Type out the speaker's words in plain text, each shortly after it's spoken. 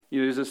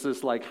there's just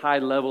this like high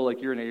level,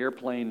 like you're in an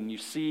airplane and you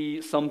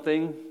see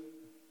something,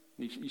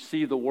 you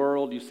see the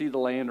world, you see the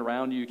land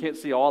around you. You can't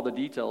see all the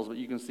details, but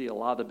you can see a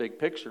lot of the big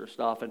picture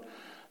stuff. And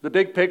the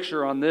big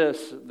picture on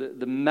this,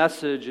 the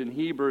message in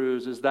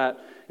Hebrews is that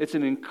it's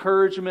an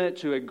encouragement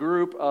to a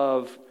group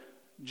of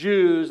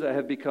Jews that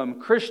have become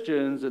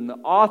Christians, and the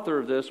author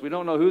of this, we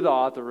don't know who the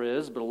author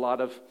is, but a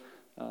lot of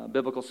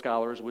biblical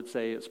scholars would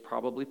say it's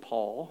probably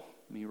Paul.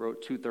 He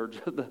wrote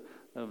 2/3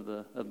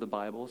 of the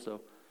Bible,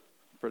 so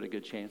pretty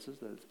good chances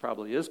that it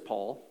probably is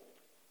Paul.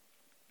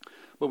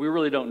 But we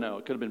really don't know.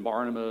 It could have been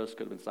Barnabas,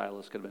 could have been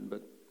Silas, could have been,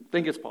 but I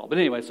think it's Paul. But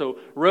anyway, so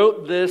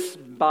wrote this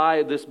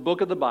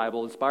book of the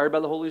Bible, inspired by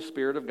the Holy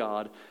Spirit of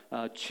God,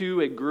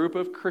 to a group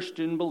of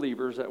Christian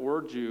believers that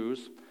were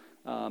Jews,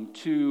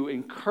 to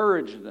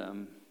encourage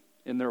them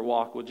in their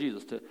walk with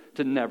Jesus,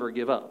 to never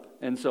give up.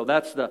 And so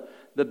that's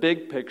the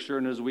big picture.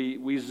 And as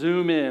we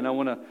zoom in, I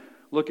want to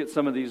look at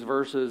some of these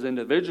verses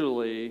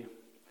individually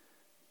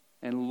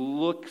and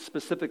look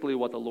specifically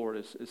what the Lord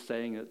is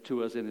saying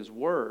to us in His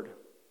Word.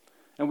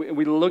 And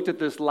we looked at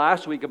this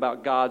last week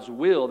about God's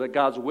will, that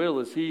God's will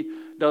is He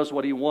does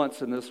what He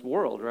wants in this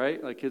world,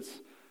 right? Like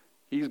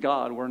He's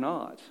God, we're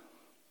not.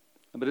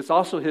 But it's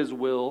also His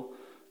will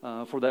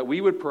for that we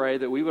would pray,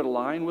 that we would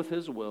align with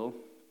His will,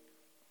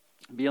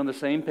 be on the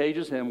same page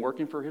as Him,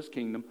 working for His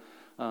kingdom,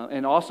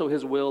 and also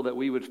His will that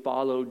we would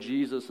follow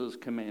Jesus'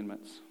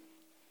 commandments,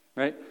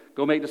 right?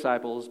 Go make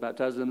disciples,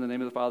 baptize them in the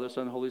name of the Father,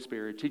 Son, and Holy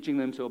Spirit, teaching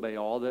them to obey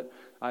all that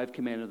I have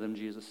commanded them,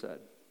 Jesus said.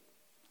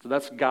 So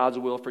that's God's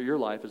will for your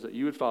life, is that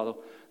you would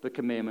follow the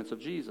commandments of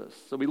Jesus.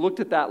 So we looked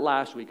at that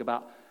last week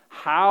about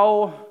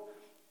how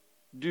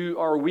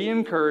are we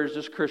encouraged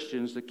as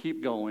Christians to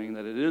keep going,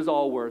 that it is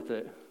all worth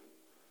it.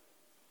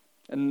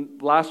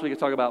 And last week I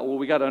talked about,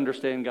 we got to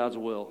understand God's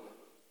will.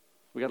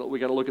 We got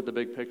to look at the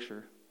big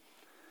picture.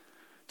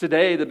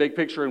 Today, the big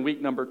picture in week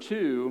number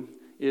 2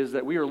 is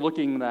that we are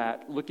looking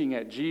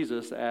at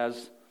Jesus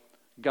as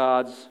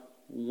God's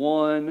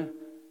one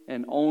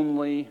and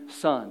only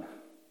Son.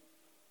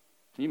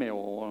 You may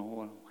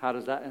well, how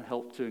does that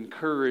help to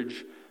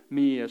encourage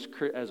me as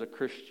a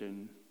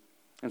Christian?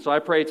 And so I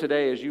pray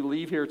today, as you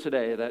leave here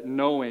today, that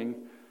knowing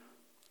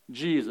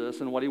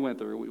Jesus and what He went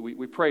through,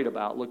 we prayed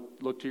about,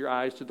 look to your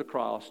eyes to the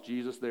cross.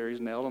 Jesus there,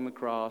 He's nailed on the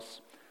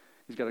cross.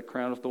 He's got a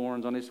crown of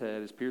thorns on His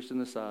head. He's pierced in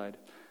the side.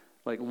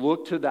 Like,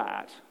 look to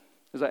that.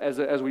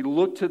 As we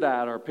look to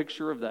that, our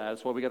picture of that,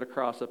 that's why we got a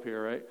cross up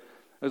here, right?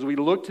 As we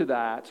look to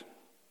that,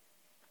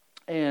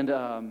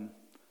 and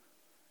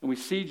we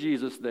see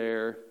Jesus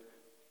there,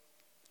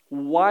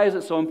 why is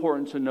it so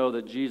important to know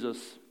that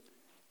Jesus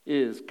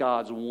is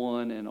God's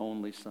one and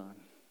only Son?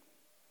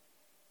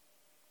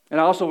 And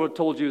I also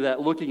told you that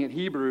looking at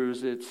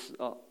Hebrews, it's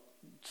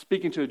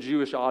speaking to a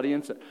Jewish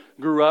audience that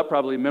grew up,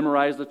 probably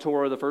memorized the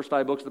Torah, the first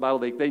 5 books of the Bible.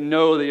 They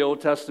know the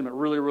Old Testament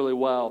really, really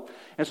well.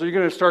 And so you're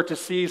going to start to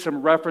see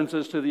some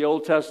references to the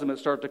Old Testament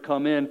start to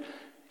come in.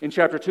 In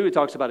chapter 2, it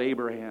talks about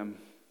Abraham.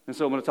 And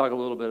so I'm going to talk a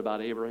little bit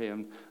about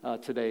Abraham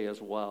today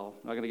as well.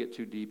 I'm not going to get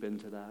too deep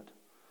into that.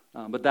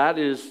 But that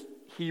is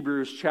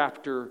Hebrews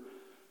chapter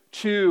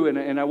 2,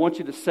 and I want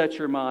you to set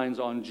your minds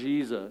on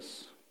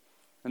Jesus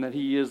and that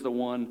He is the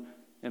one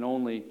and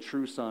only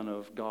true Son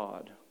of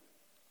God,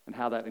 and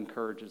how that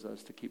encourages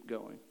us to keep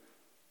going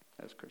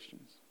as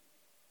Christians.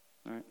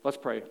 All right, let's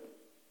pray.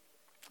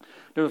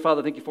 Dear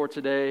Father, thank You for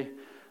today.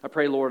 I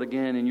pray, Lord,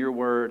 again in Your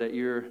Word, that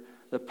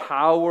the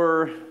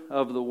power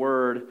of the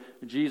Word,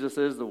 Jesus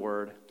is the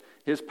Word,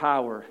 His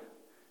power,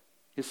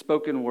 His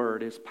spoken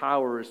word, His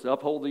power is to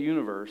uphold the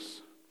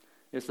universe.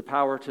 It's the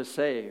power to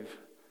save.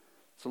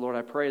 So, Lord,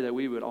 I pray that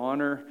we would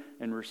honor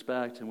and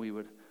respect, and we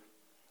would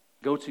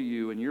go to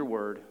You in Your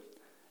Word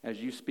as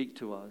You speak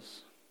to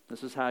us.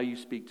 This is how You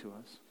speak to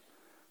us.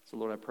 So,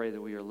 Lord, I pray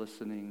that we are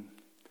listening,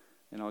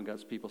 and all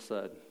God's people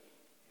said,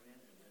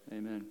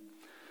 Amen.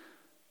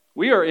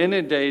 We are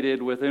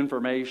inundated with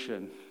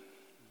information,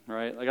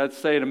 right? Like I'd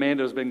say,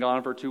 Amanda's been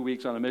gone for 2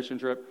 weeks on a mission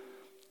trip.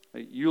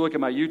 You look at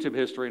my YouTube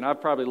history, and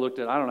I've probably looked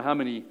at, I don't know how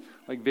many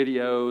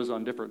videos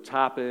on different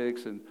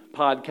topics and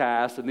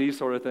podcasts and these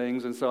sort of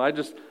things. And so I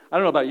don't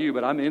know about you,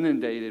 but I'm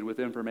inundated with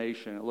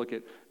information. I look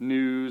at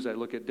news, I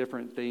look at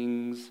different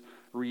things,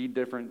 read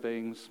different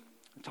things,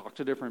 talk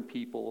to different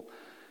people.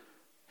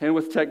 And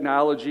with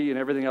technology and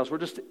everything else, we're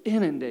just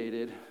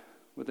inundated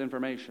with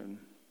information.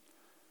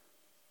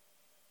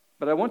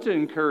 But I want to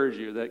encourage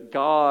you that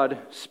God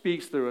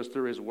speaks through us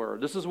through His Word.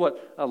 This is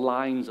what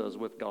aligns us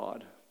with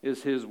God,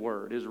 is His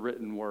Word, His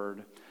written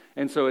Word.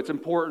 And so it's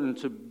important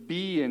to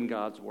be in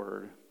God's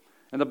Word.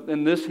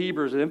 And this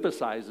Hebrews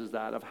emphasizes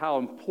that, of how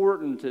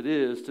important it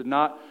is to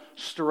not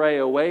stray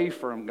away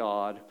from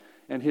God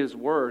and His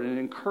Word. And it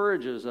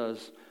encourages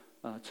us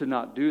to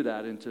not do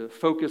that and to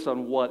focus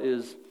on what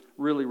is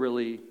really,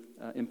 really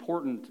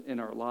important in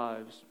our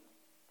lives.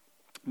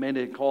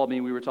 Amanda had called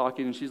me, we were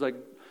talking, and she's like,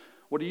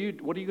 what are you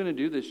going to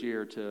do this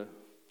year to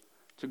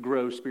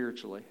grow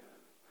spiritually?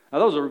 Now,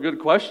 that was a good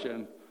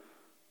question.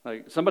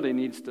 Like, somebody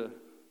needs to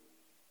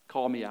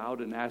call me out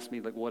and ask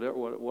me, like, what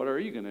are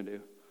you going to do?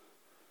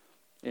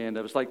 And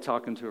it was like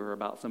talking to her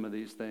about some of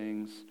these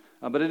things.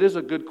 But it is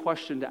a good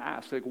question to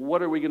ask. Like,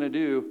 what are we going to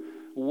do?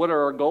 What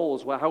are our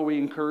goals? How are we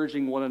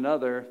encouraging one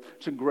another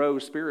to grow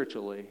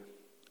spiritually?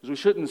 Because we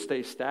shouldn't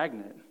stay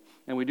stagnant.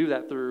 And we do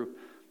that through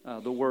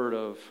the Word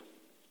of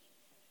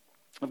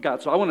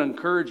God. So I want to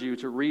encourage you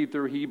to read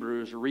through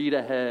Hebrews, read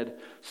ahead,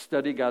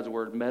 study God's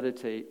Word,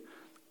 meditate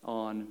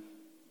on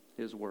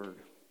His Word.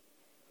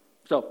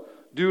 So,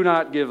 do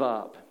not give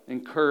up.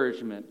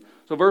 Encouragement.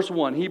 So verse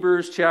 1,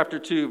 Hebrews chapter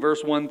 2,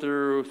 verse 1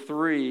 through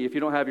 3. If you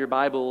don't have your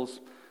Bibles,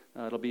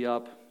 it'll be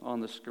up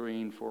on the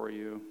screen for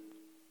you.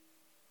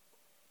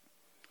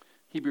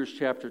 Hebrews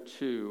chapter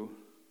 2,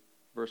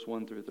 verse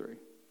 1 through 3.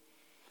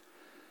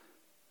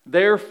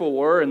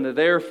 Therefore, and the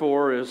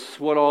therefore is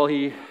what all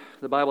the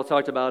Bible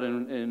talked about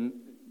in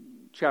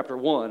chapter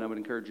 1. I would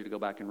encourage you to go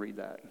back and read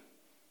that,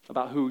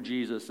 about who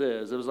Jesus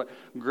is. It was like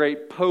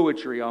great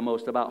poetry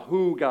almost about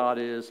who God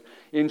is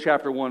in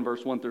chapter 1,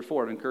 verse 1 through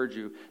 4. I'd encourage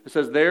you. It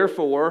says,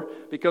 therefore,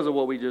 because of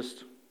what we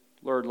just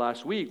learned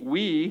last week,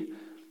 we,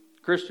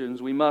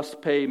 Christians, we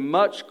must pay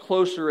much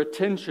closer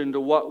attention to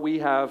what we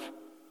have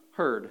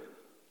heard,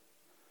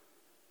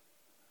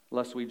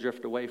 lest we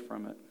drift away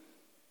from it.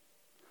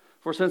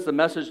 For since the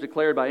message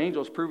declared by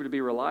angels proved to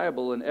be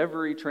reliable, and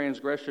every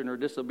transgression or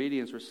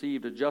disobedience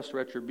received a just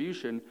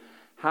retribution,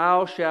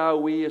 how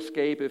shall we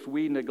escape if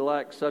we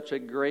neglect such a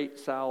great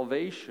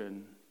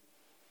salvation?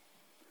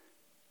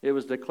 It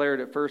was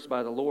declared at first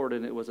by the Lord,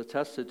 and it was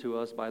attested to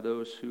us by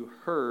those who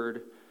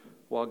heard,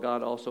 while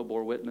God also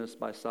bore witness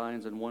by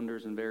signs and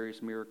wonders and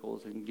various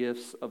miracles and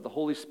gifts of the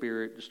Holy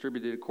Spirit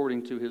distributed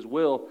according to His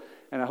will.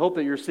 And I hope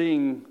that you're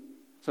seeing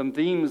some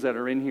themes that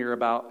are in here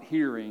about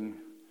hearing.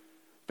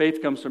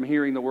 Faith comes from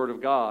hearing the Word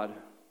of God.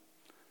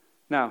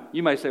 Now,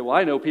 you might say, well,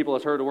 I know people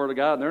that's heard the Word of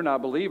God and they're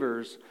not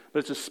believers, but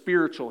it's a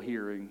spiritual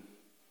hearing.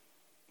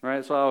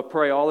 Right? So I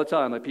pray all the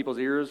time that people's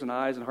ears and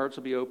eyes and hearts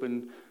will be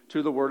open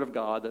to the Word of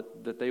God,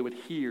 that they would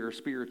hear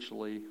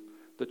spiritually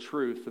the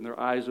truth, and their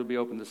eyes would be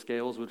open, the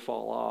scales would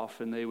fall off,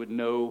 and they would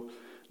know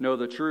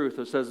the truth.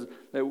 It says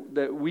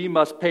that we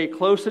must pay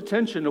close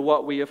attention to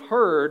what we have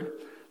heard,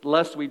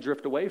 lest we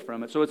drift away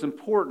from it. So it's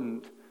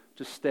important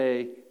to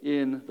stay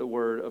in the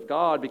Word of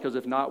God, because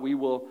if not, we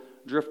will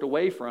drift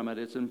away from it.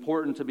 It's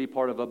important to be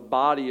part of a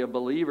body of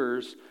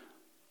believers,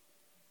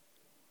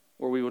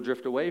 or we will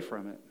drift away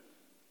from it.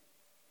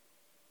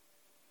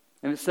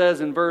 And it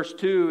says in verse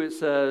 2, it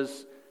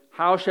says,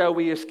 how shall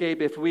we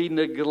escape if we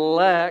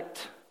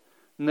neglect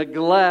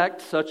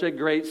such a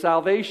great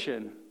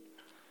salvation?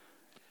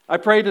 I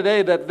pray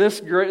today that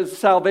this great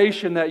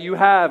salvation that you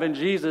have in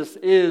Jesus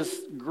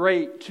is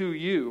great to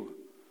you.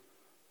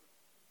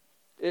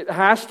 It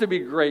has to be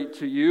great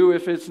to you.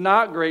 If it's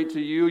not great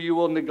to you, you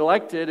will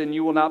neglect it and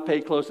you will not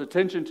pay close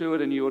attention to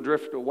it and you will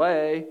drift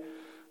away.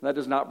 That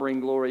does not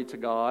bring glory to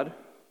God.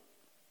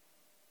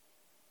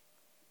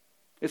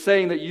 It's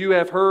saying that you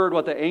have heard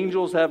what the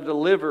angels have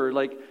delivered,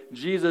 like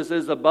Jesus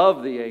is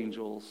above the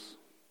angels.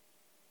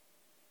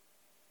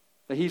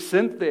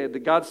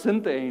 That God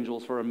sent the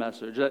angels for a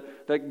message.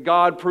 That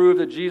God proved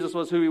that Jesus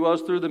was who He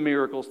was through the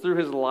miracles, through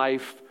His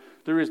life,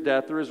 through His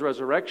death, through His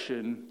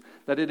resurrection.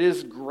 That it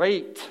is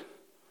great.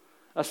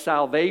 A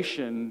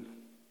salvation.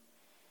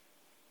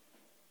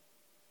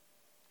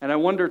 And I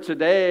wonder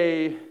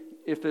today,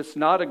 if it's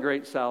not a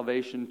great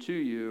salvation to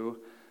you,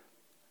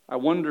 I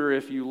wonder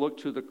if you look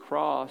to the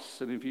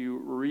cross and if you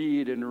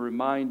read and are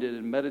reminded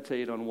and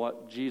meditate on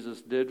what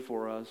Jesus did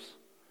for us.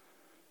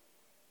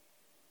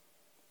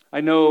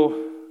 I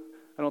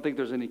don't think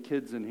there's any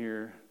kids in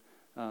here,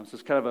 so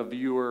it's kind of a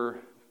viewer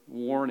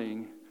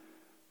warning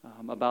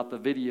about the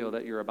video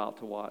that you're about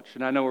to watch.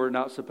 And I know we're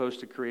not supposed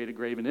to create a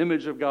graven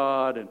image of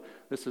God, and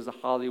this is a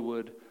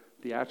Hollywood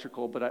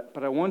theatrical, but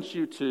I want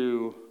you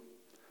to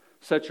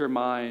set your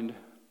mind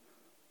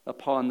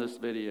upon this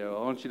video.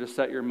 I want you to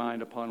set your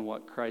mind upon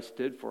what Christ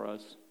did for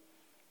us.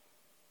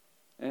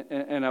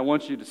 And I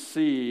want you to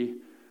see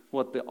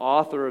what the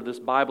author of this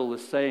Bible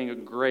is saying, a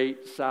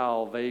great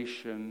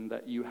salvation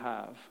that you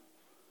have.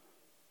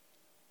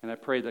 And I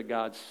pray that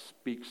God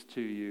speaks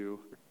to you.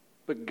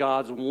 But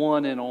God's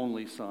one and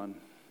only Son.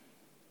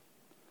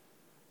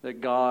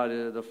 That God,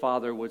 the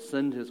Father, would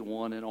send His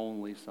one and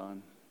only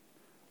Son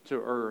to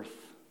earth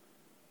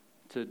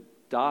to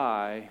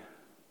die,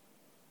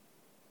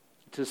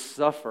 to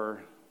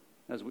suffer,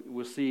 as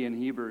we'll see in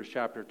Hebrews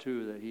chapter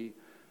 2, that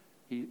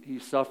He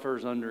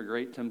suffers under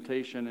great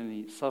temptation and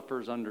He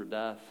suffers under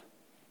death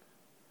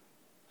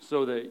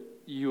so that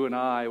you and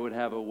I would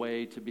have a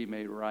way to be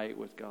made right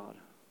with God.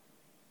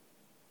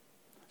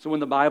 So when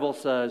the Bible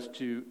says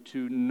to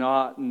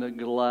not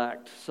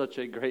neglect such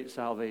a great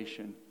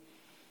salvation,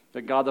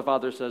 that God the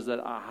Father says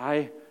that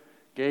I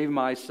gave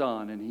my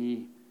Son and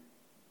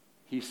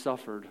He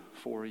suffered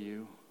for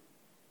you.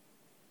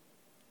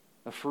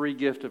 A free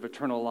gift of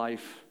eternal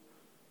life,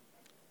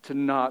 to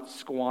not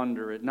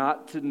squander it,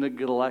 not to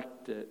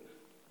neglect it.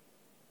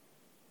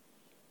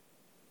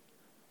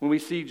 When we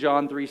see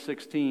John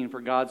 3:16, for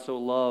God so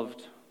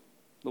loved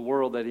the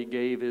world that He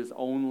gave His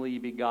only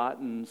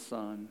begotten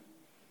Son,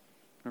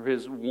 or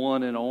his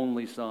one and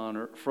only Son,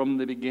 or from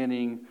the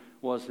beginning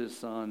was his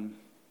Son.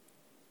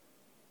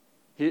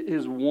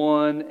 His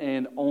one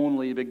and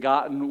only,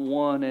 begotten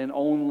one and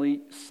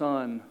only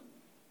Son.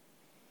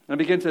 And I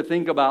begin to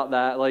think about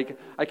that. Like,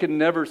 I could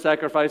never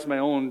sacrifice my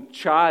own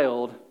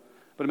child,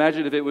 but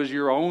imagine if it was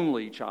your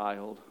only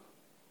child,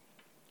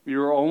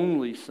 your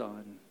only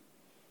son.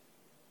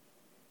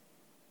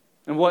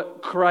 And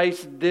what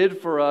Christ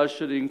did for us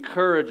should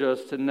encourage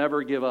us to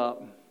never give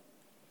up.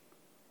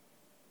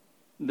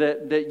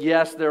 That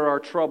yes, there are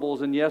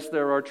troubles, and yes,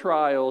 there are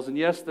trials, and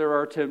yes, there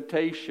are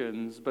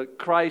temptations, but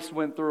Christ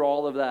went through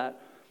all of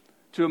that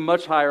to a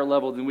much higher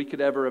level than we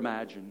could ever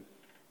imagine.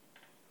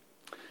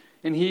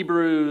 In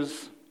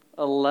Hebrews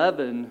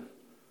 11,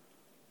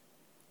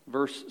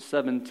 verse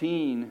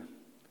 17,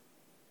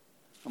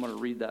 I'm going to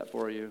read that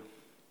for you.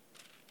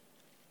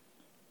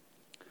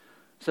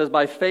 It says,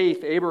 by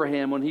faith,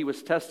 Abraham, when he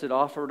was tested,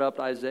 offered up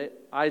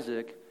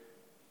Isaac,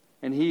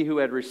 and he who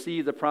had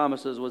received the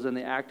promises was in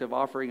the act of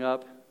offering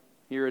up,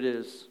 here it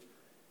is,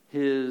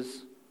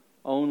 his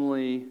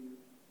only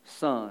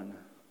son.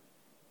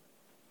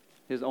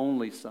 His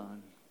only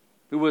son,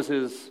 who was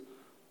his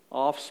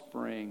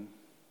offspring.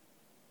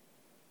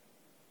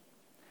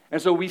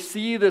 And so we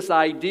see this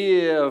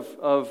idea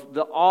of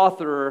the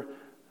author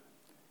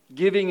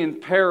giving in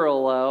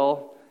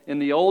parallel in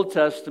the Old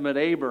Testament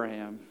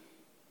Abraham.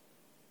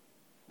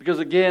 Because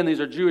again, these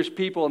are Jewish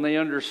people and they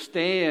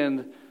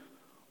understand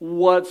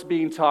what's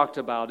being talked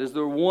about is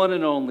their one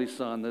and only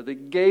son, that they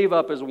gave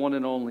up his one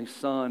and only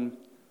son,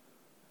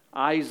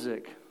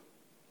 Isaac.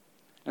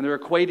 And they're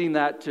equating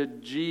that to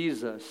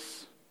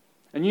Jesus.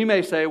 And you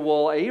may say,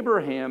 well,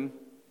 Abraham,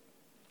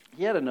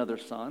 he had another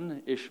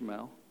son,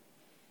 Ishmael.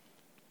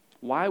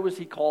 Why was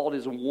he called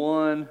his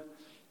one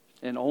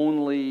and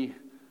only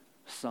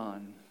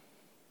son?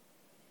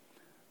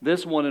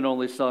 This one and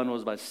only son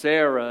was by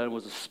Sarah and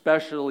was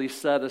especially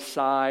set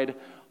aside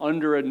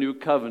under a new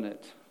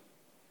covenant,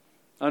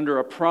 under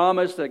a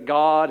promise that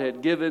God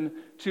had given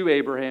to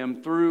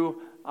Abraham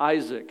through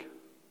Isaac.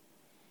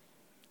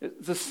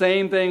 It's the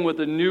same thing with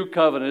the new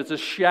covenant. It's a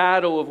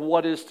shadow of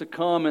what is to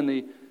come,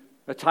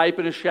 a type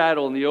and a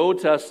shadow in the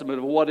Old Testament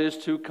of what is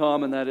to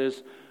come, and that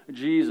is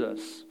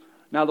Jesus.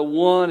 Now the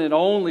one and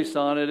only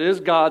Son, it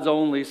is God's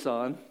only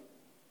Son,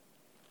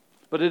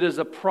 but it is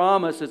a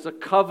promise, it's a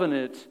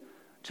covenant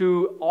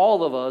to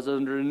all of us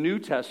under the New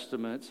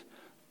Testament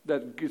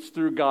that it's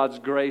through God's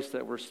grace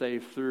that we're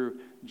saved through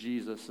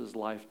Jesus'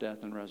 life,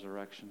 death, and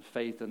resurrection.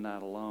 Faith in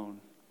that alone.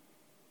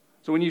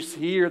 So when you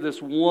hear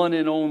this one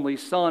and only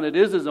Son, it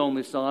is his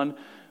only Son,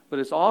 but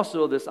it's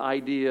also this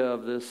idea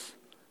of this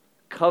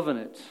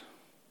covenant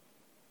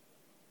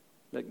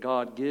that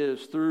God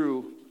gives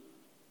through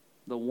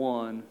the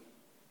one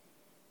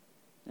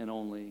and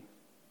only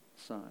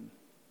Son.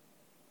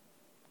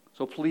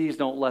 So please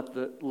don't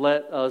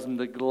let us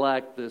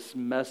neglect this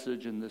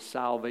message and this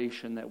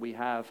salvation that we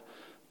have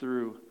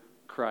through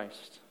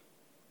Christ.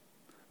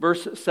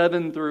 Verse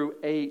 7 through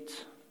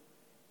 8,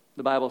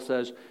 the Bible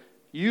says,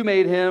 you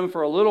made him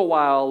for a little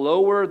while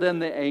lower than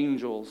the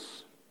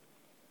angels,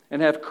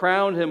 and have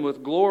crowned him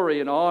with glory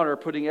and honor,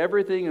 putting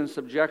everything in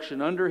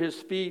subjection under his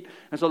feet.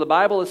 And so the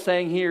Bible is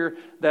saying here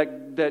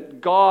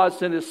that God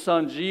sent his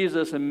Son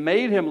Jesus and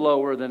made him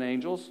lower than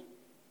angels.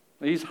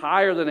 He's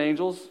higher than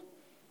angels,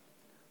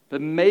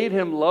 but made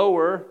him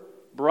lower,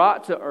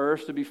 brought to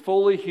earth to be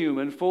fully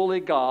human, fully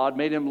God,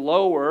 made him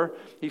lower.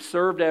 He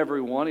served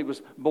everyone. He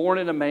was born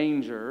in a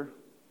manger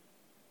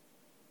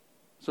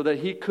so that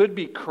he could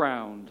be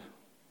crowned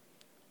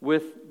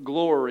with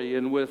glory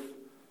and with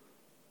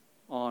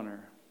honor.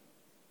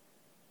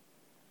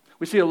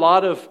 We see a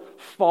lot of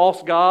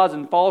false gods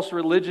and false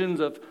religions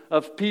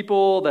of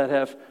people that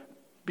have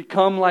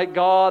become like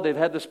God. They've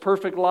had this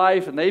perfect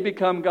life and they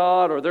become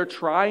God, or they're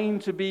trying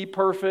to be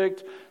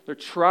perfect. They're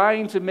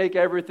trying to make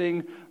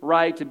everything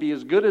right, to be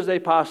as good as they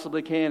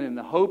possibly can in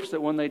the hopes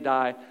that when they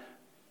die,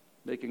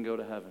 they can go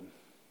to heaven.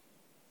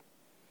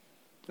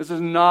 This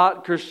is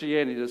not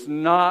Christianity. This is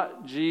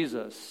not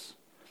Jesus.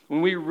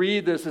 When we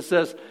read this, it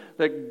says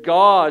that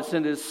God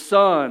sent his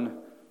Son.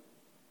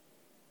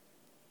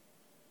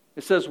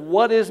 It says,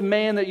 what is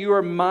man that you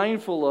are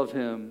mindful of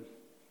him?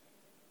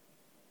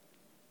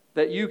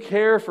 That you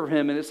care for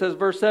him. And it says,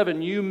 verse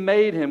 7, you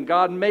made him.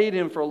 God made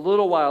him for a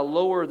little while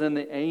lower than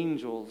the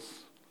angels.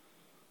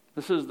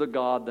 This is the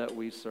God that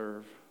we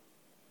serve.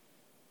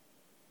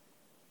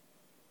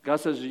 God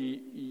says,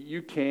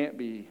 you can't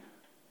be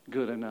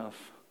good enough.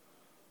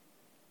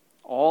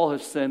 All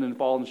have sinned and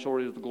fallen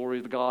short of the glory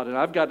of God. And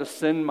I've got to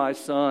send my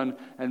Son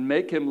and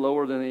make him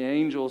lower than the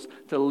angels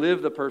to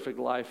live the perfect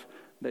life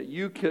that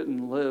you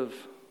couldn't live.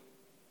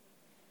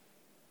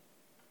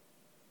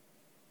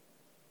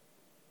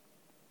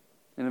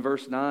 And in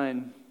verse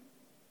 9,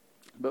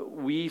 but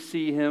we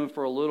see him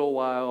for a little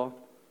while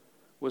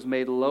was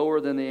made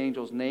lower than the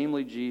angels,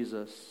 namely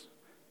Jesus,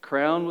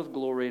 crowned with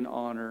glory and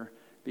honor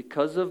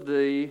because of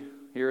the,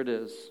 here it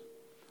is,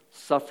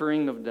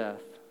 suffering of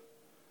death,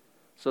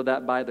 so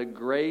that by the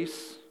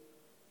grace,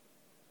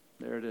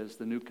 there it is,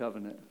 the new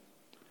covenant,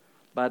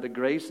 by the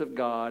grace of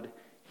God,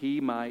 he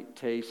might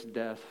taste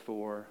death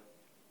for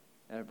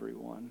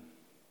everyone.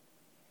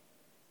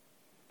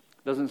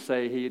 It doesn't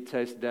say he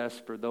tastes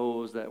death for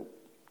those that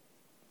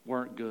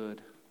weren't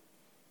good,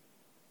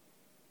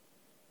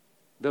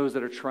 those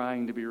that are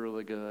trying to be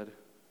really good.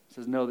 It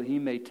says, no, that he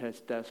may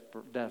taste death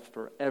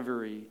for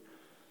everyone.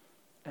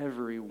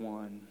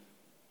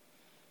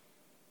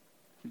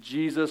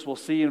 Jesus, we'll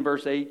see in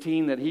verse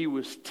 18 that he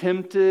was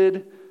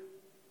tempted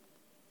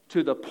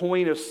to the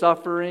point of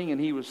suffering,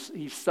 and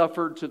he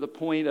suffered to the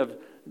point of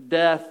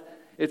death.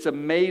 It's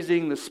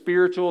amazing the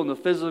spiritual and the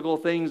physical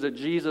things that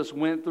Jesus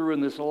went through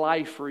in this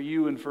life for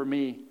you and for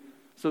me,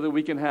 so that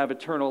we can have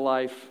eternal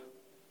life.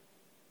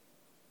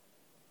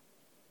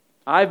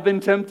 I've been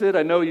tempted.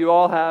 I know you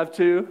all have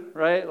too,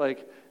 right? Like,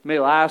 it may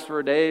last for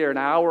a day or an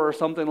hour or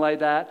something like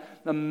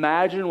that.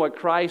 Imagine what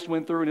Christ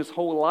went through in his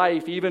whole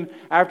life, even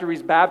after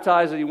he's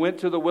baptized and he went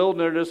to the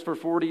wilderness for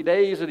 40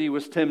 days and he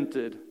was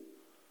tempted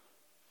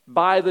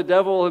by the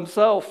devil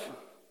himself.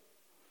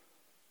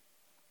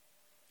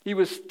 He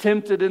was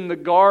tempted in the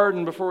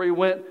garden before he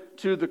went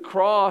to the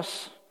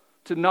cross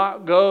to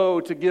not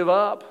go, to give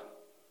up.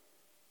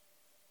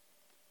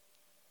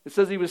 It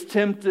says he was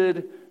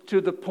tempted to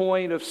the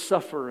point of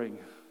suffering.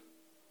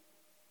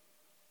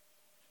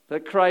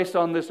 That Christ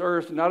on this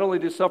earth not only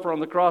did suffer on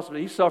the cross, but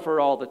he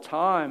suffered all the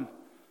time.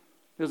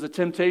 Because the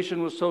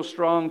temptation was so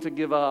strong to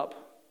give up,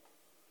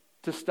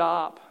 to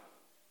stop.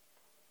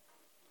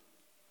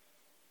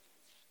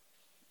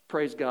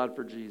 Praise God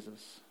for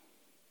Jesus.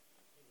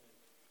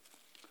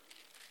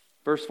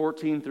 Verse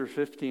 14 through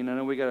 15, I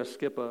know we got to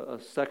skip a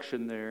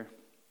section there.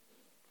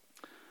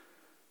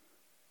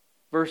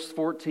 Verse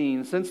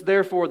 14, since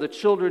therefore the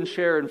children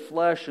share in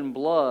flesh and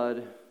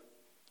blood,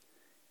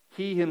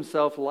 he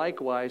himself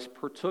likewise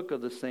partook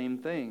of the same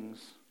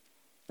things,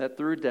 that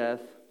through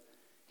death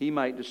he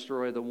might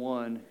destroy the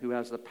one who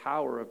has the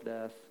power of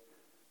death,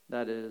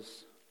 that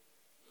is,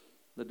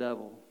 the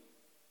devil.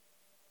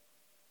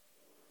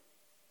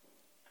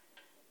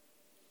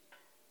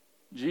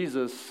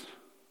 Jesus,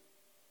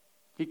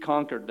 he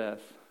conquered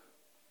death,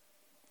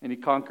 and he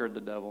conquered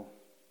the devil.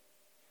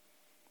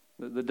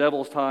 The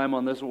devil's time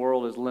on this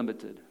world is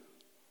limited.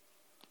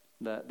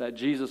 That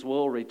Jesus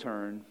will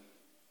return,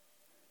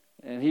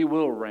 and he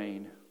will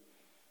reign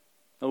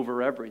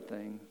over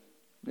everything.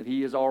 That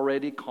he has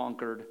already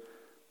conquered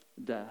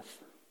death.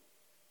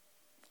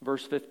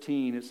 Verse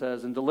 15, it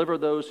says, and deliver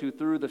those who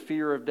through the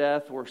fear of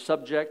death were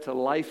subject to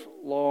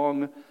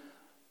lifelong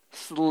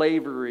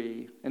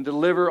slavery, and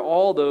deliver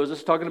all those, this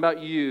is talking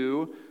about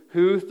you,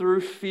 who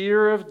through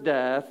fear of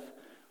death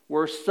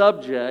were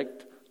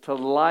subject to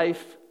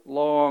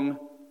lifelong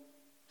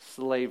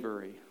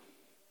slavery.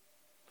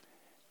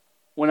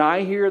 When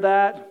I hear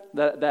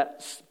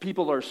that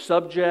people are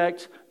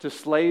subject to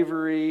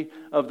slavery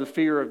of the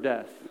fear of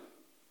death,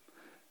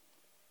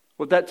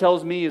 what that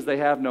tells me is they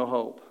have no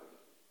hope.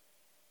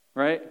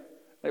 Right?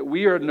 That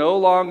we are no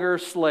longer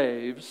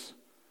slaves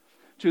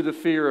to the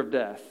fear of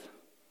death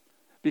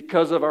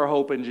because of our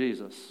hope in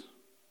Jesus.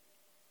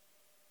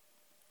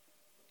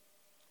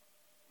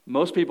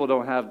 Most people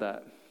don't have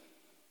that.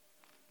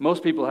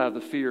 Most people have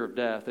the fear of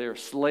death. They are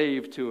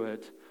slave to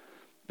it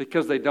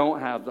because they don't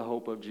have the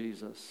hope of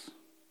Jesus.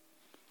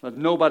 But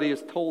nobody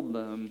has told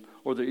them,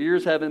 or their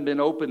ears haven't been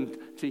opened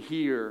to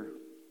hear.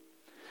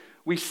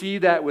 We see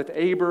that with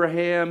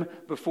Abraham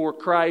before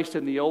Christ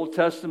in the Old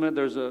Testament.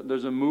 There's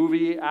a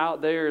movie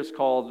out there. It's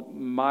called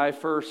My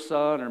First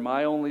Son or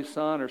My Only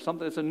Son or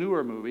something. It's a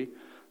newer movie.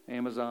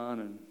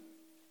 Amazon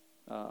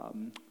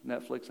and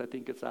Netflix, I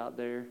think it's out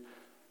there.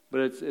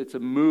 But it's a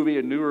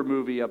newer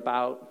movie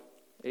about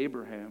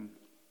Abraham.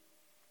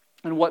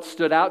 And what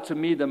stood out to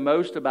me the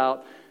most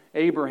about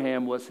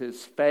Abraham was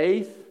his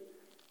faith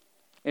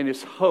and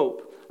his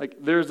hope. Like,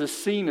 there's a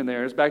scene in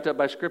there, it's backed up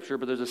by Scripture,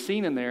 but there's a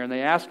scene in there, and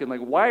they ask him, like,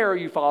 why are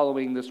you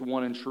following this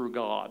one and true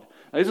God?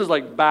 Now, this is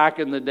like back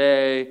in the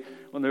day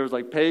when there was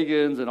like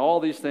pagans and all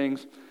these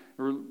things,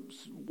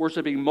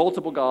 worshiping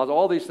multiple gods,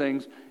 all these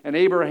things, and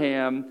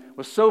Abraham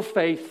was so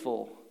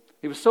faithful.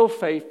 He was so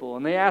faithful,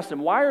 and they asked him,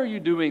 why are you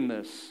doing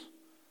this?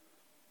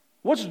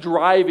 What's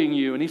driving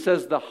you? And he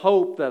says, the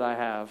hope that I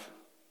have.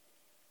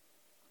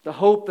 The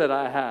hope that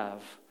I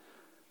have.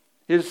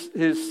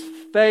 His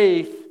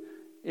faith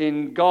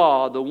in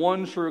God, the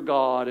one true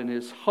God, and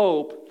his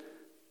hope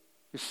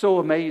is so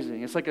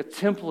amazing. It's like a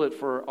template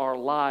for our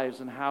lives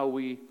and how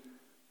we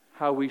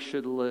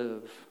should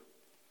live.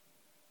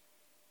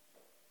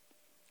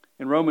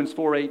 In Romans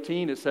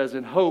 4:18 it says,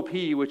 in hope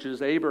he, which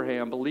is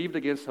Abraham, believed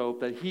against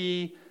hope that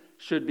he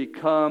should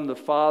become the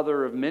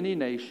father of many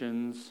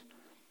nations,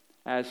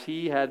 as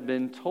he had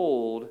been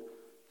told,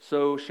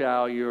 so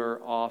shall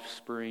your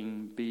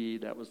offspring be.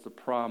 That was the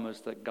promise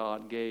that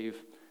God gave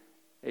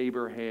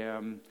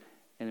Abraham.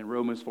 And in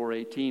Romans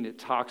 4:18, it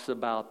talks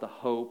about the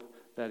hope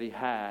that he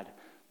had,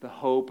 the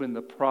hope and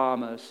the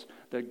promise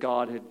that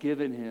God had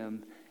given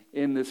him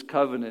in this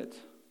covenant.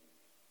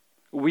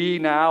 We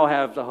now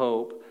have the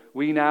hope.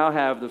 We now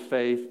have the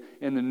faith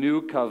in the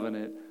new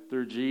covenant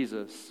through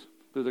Jesus,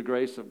 through the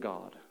grace of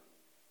God.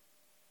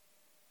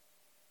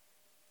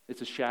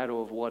 It's a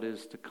shadow of what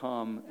is to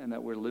come and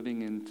that we're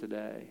living in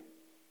today.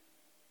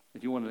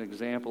 If you want an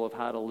example of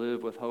how to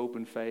live with hope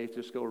and faith,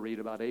 just go read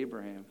about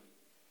Abraham.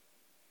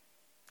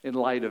 In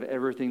light of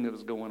everything that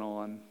was going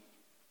on,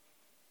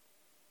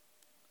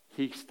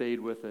 he stayed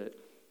with it.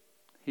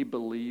 He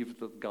believed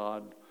that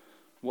God,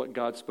 what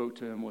God spoke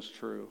to him was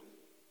true.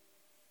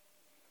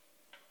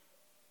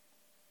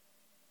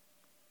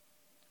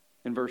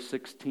 In verse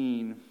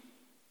 16,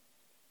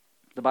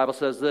 the Bible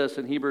says this,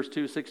 in Hebrews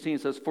 2:16,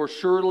 it says, "For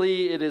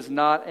surely it is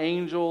not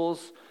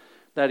angels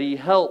that he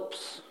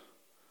helps."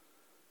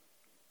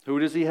 Who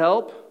does he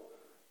help?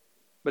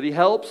 But he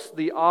helps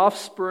the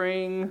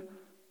offspring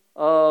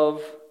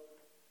of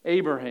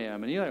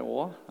Abraham. And you're like,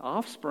 well,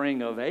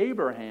 offspring of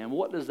Abraham,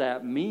 what does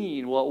that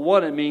mean? Well,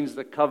 one, it means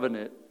the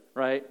covenant,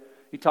 right?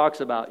 He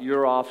talks about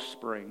your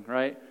offspring,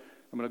 right?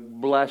 I'm going to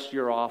bless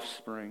your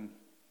offspring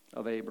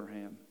of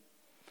Abraham.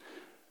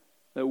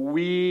 That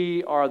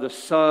we are the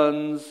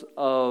sons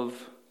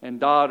of and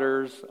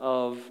daughters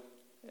of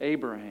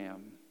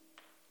Abraham.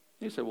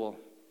 You say, well,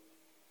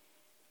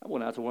 I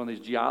went out to one of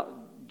these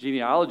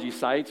genealogy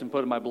sites and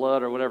put in my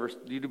blood or whatever.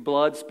 Do you do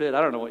blood, spit?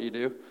 I don't know what you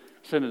do.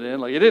 Send it in.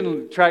 Like, it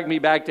didn't track me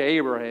back to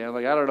Abraham.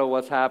 Like, I don't know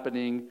what's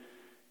happening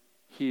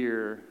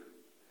here.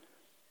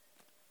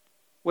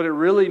 What it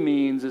really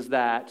means is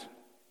that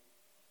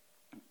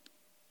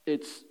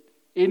it's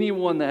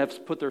anyone that has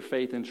put their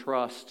faith and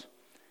trust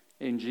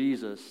in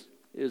Jesus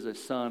is a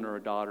son or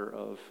a daughter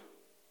of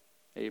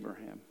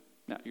Abraham.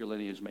 Now, your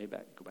lineage may go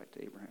back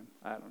to Abraham.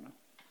 I don't know.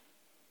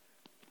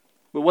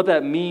 But what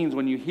that means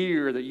when you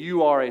hear that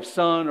you are a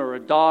son or a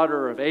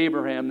daughter of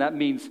Abraham, that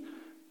means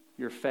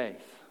your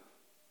faith.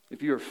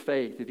 If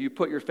you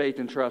put your faith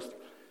and trust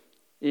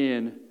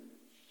in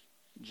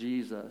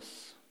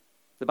Jesus.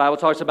 The Bible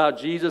talks about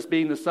Jesus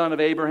being the son of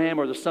Abraham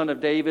or the son of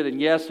David,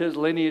 and yes, his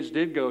lineage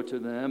did go to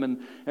them,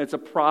 and it's a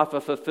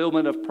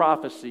fulfillment of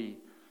prophecy.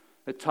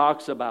 It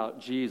talks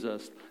about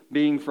Jesus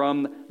being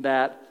from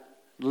that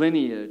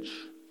lineage.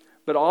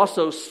 But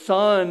also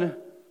son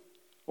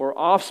or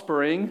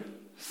offspring,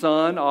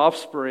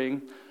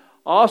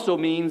 also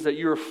means that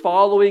you're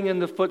following in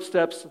the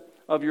footsteps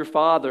of your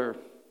father.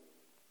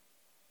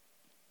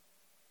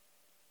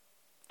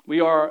 We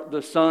are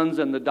the sons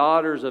and the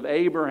daughters of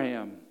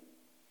Abraham.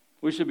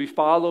 We should be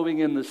following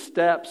in the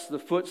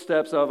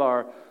footsteps of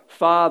our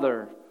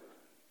father.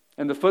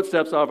 And the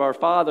footsteps of our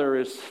father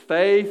is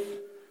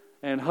faith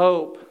and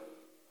hope.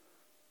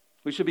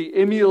 We should be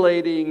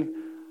emulating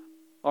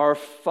our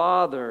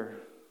Father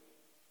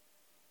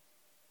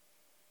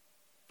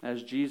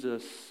as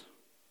Jesus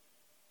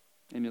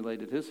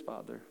emulated his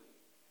Father.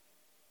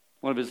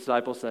 One of his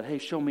disciples said, "Hey,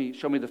 show me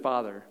the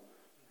Father."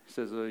 He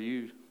says,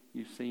 "You've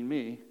seen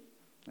me.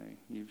 Hey,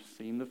 you've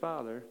seen the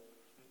Father."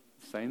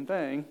 Same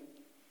thing.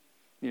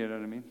 You know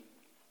what I mean?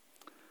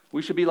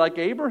 We should be like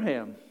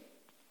Abraham.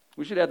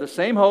 We should have the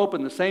same hope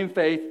and the same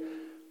faith,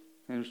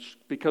 and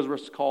because we're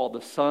called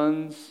the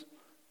sons,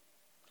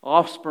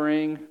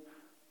 offspring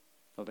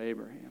of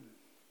Abraham.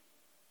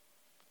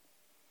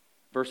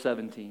 Verse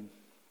 17.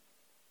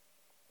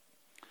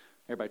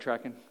 Everybody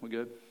tracking? We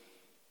good?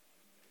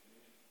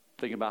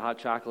 Thinking about hot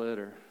chocolate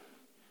or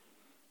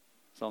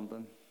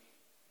something?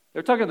 They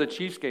were talking to the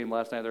Chiefs game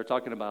last night. They were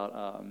talking about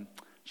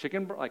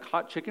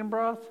hot chicken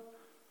broth.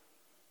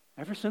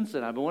 Ever since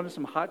then, I've been wanting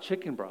some hot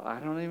chicken broth. I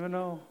don't even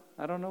know.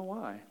 I don't know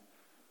why.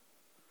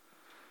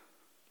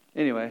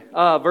 Anyway,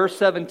 verse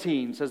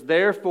 17 says,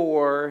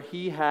 "Therefore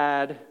he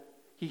had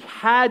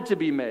to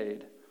be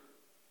made."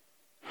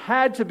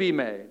 Had to be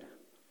made.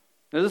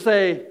 Does it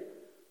say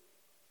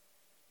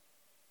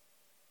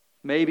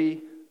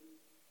maybe?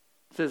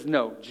 It says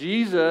no.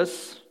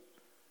 Jesus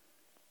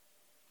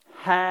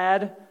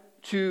had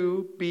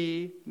to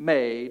be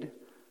made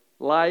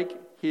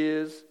like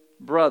his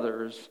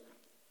brothers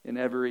in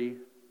every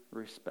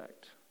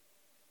respect.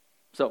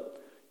 So,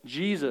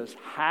 Jesus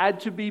had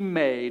to be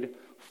made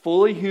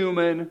fully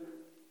human.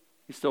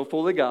 He's still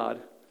fully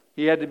God.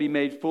 He had to be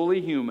made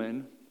fully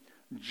human,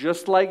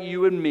 just like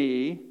you and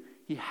me.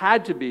 He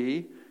had to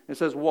be. It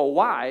says, well,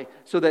 why?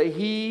 So that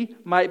he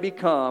might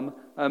become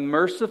a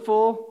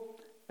merciful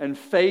and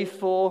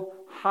faithful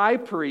high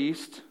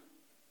priest.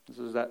 This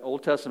is that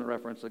Old Testament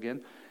reference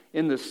again.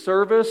 In the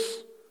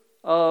service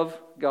of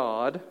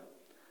God,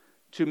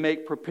 to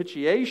make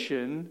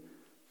propitiation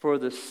for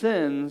the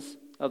sins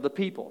of the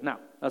people. Now,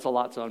 that's a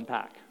lot to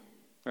unpack.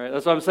 Right?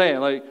 That's what I'm saying.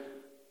 Like,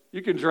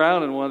 you can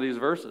drown in one of these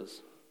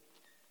verses.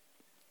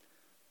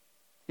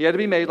 He had to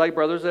be made like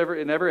brothers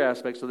in every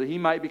aspect so that he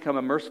might become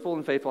a merciful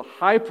and faithful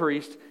high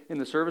priest in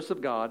the service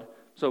of God.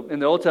 So in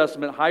the Old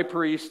Testament, high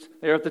priest,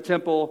 there at the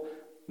temple,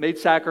 made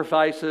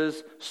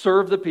sacrifices,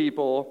 served the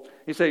people.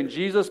 He's saying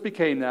Jesus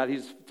became that.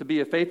 He's to be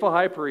a faithful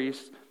high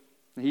priest.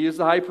 He is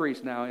the high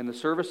priest now in the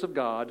service of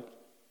God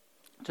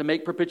to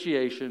make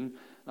propitiation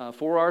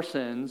for our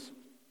sins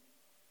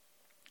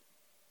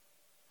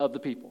of the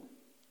people.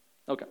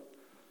 Okay.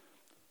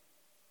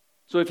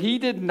 So if he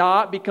did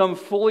not become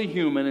fully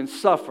human and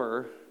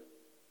suffer,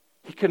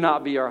 he could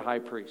not be our high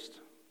priest.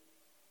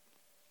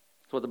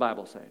 That's what the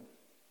Bible's saying.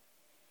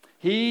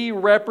 He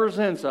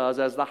represents us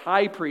as the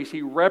high priest.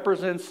 He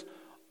represents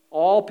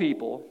all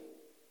people,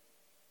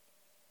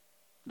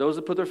 those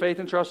that put their faith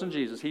and trust in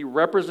Jesus. He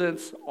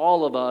represents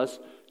all of us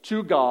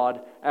to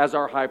God as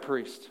our high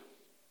priest.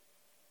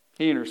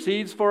 He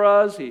intercedes for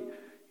us.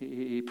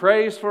 He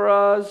prays for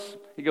us.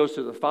 He goes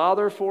to the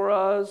Father for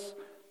us.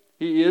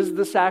 He is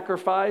the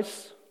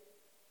sacrifice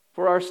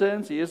for our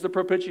sins. He is the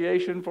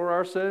propitiation for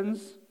our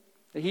sins.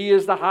 He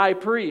is the high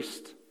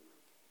priest.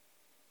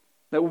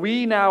 That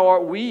we now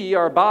are,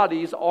 our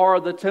bodies are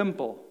the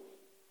temple.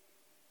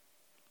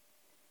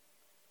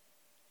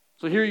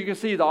 So here you can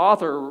see the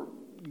author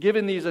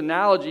giving these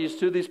analogies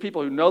to these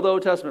people who know the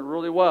Old Testament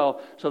really well,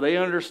 so they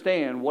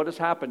understand what is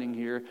happening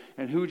here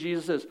and who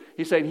Jesus is.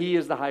 He's saying he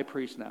is the high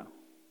priest now.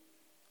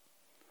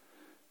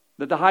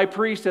 That the high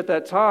priest at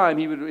that time,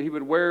 he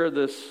would wear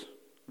this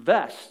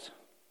vest,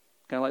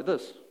 kind of like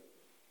this.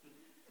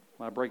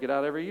 I break it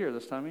out every year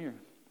this time of year.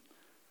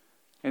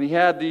 And he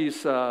had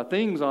these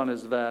things on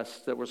his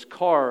vest that was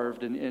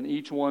carved, and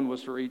each one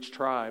was for each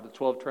tribe, the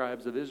 12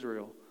 tribes of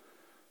Israel.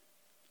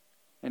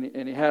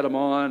 And he had them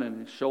on and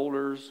his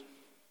shoulders.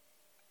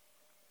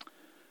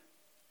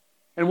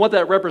 And what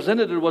that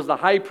represented was the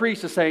high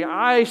priest is saying,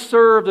 I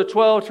serve the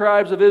 12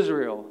 tribes of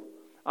Israel.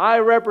 I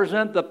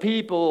represent the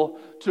people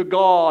to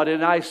God,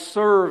 and I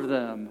serve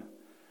them.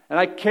 And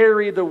I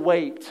carry the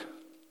weight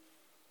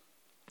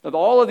of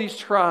all of these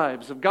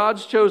tribes, of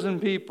God's chosen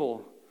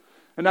people.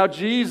 And now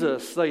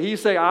Jesus,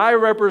 he's saying, I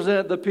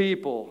represent the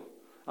people.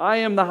 I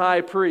am the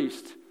high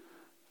priest.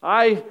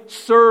 I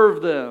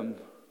serve them.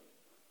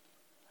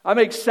 I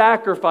make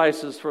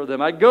sacrifices for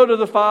them. I go to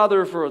the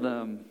Father for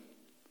them.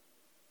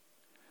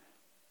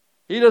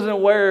 He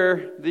doesn't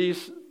wear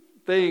these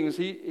things.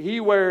 He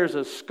wears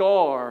a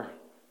scar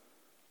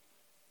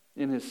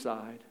in his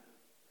side.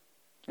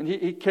 And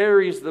he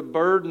carries the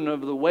burden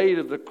of the weight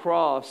of the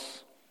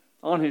cross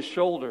on his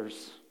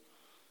shoulders.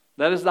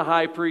 That is the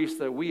high priest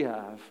that we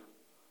have.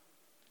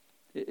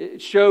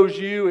 It shows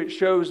you, it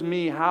shows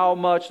me how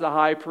much the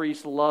high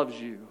priest loves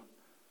you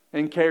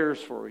and cares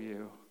for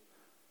you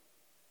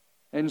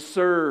and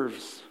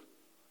serves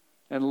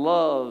and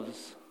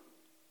loves.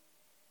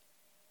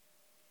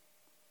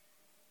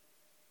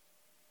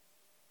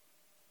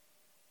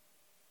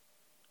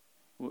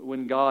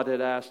 When God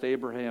had asked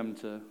Abraham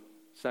to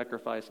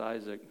sacrifice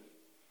Isaac,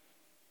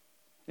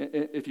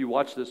 if you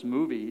watch this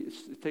movie,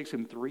 it takes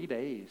him 3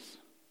 days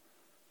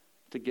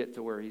to get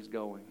to where he's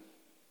going.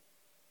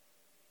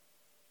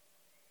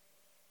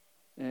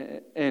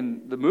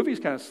 And the movie's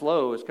kind of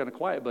slow, it's kind of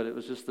quiet, but it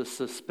was just the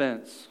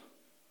suspense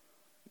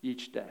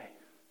each day,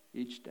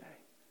 each day,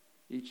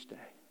 each day,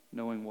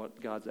 knowing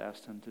what God's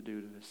asked him to do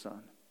to his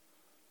son.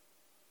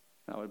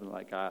 I would have been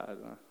like, I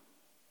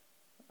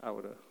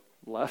would have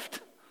left.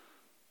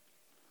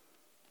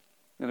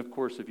 And of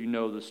course, if you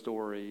know the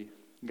story,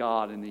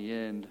 God in the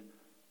end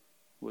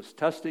was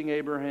testing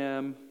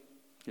Abraham,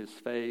 his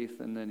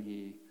faith, and then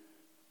he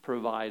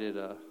provided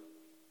a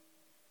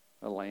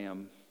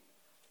lamb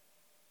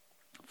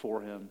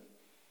for him.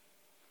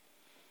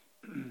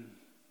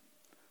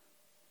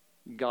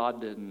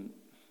 God didn't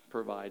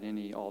provide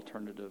any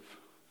alternative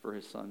for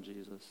his son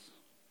Jesus.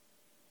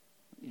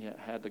 He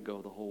had to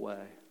go the whole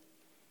way.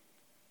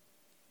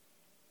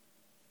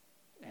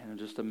 And I'm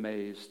just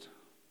amazed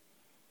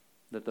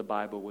that the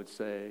Bible would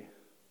say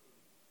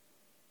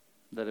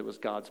that it was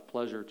God's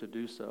pleasure to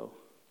do so.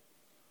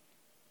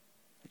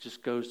 It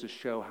just goes to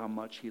show how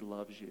much he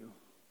loves you.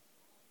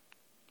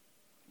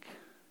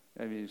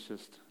 I mean,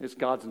 it's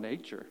God's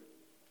nature.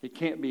 He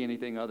can't be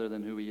anything other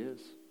than who he is.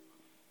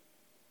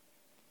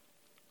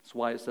 That's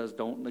why it says,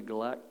 don't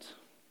neglect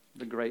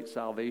the great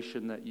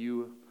salvation that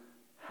you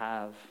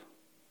have.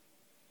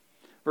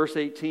 Verse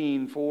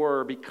 18,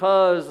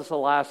 this is the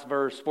last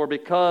verse, for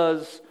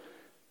because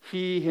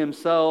he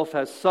himself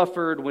has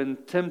suffered when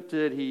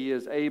tempted, he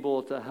is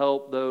able to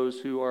help those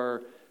who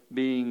are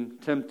being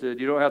tempted.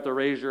 You don't have to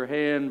raise your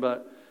hand,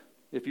 but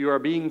if you are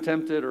being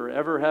tempted or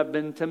ever have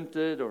been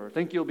tempted or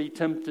think you'll be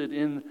tempted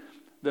in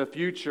the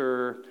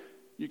future,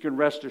 you can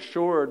rest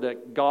assured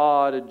that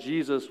God,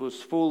 Jesus,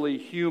 was fully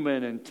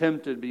human and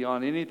tempted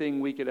beyond anything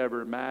we could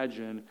ever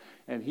imagine,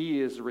 and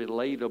he is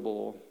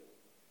relatable.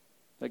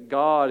 That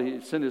God,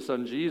 he sent his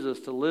son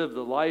Jesus to live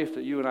the life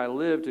that you and I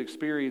live, to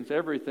experience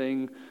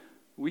everything.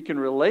 We can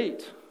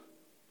relate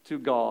to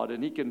God,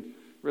 and he can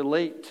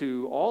relate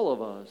to all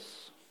of us.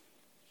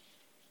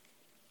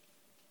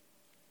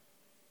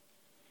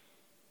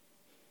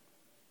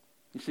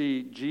 You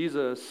see,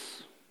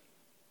 Jesus,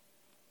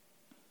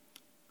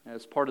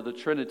 as part of the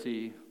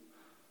Trinity,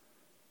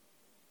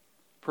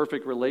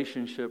 perfect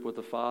relationship with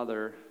the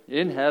Father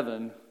in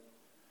heaven,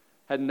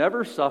 had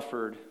never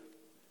suffered.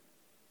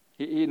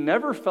 He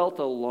never felt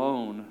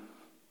alone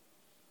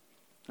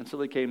until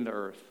he came to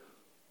earth.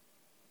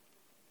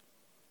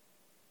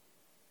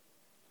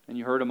 And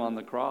you heard him on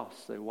the cross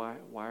say, why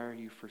are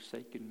you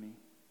forsaking me?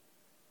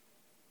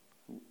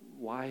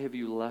 Why have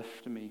you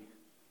left me?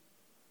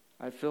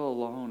 I feel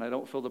alone. I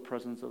don't feel the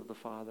presence of the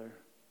Father.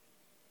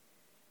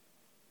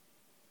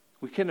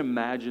 We can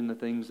imagine the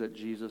things that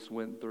Jesus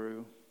went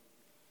through.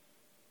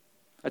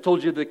 I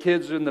told you the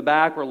kids in the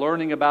back were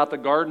learning about the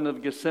Garden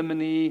of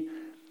Gethsemane.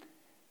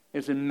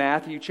 It's in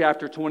Matthew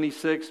chapter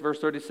 26, verse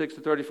 36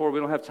 to 34. We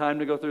don't have time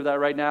to go through that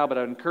right now, but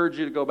I encourage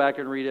you to go back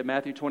and read it.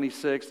 Matthew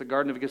 26, the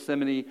Garden of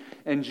Gethsemane.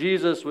 And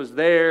Jesus was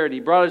there, and he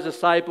brought his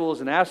disciples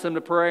and asked them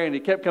to pray, and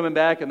he kept coming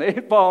back, and they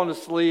had fallen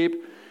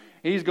asleep.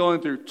 He's going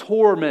through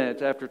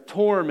torment after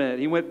torment.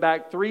 He went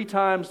back 3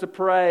 times to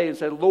pray and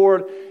said,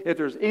 Lord, if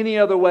there's any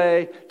other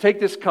way, take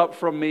this cup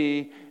from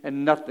me.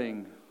 And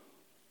nothing.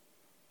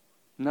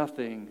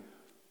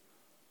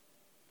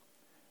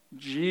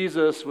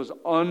 Jesus was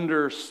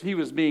he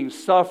was being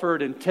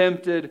suffered and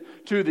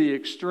tempted to the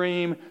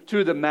extreme,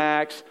 to the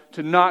max,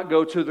 to not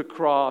go to the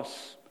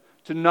cross,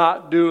 to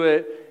not do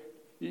it.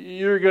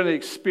 You're going to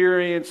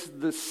experience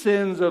the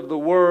sins of the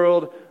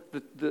world,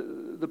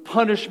 the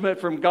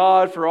punishment from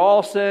God for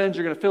all sins.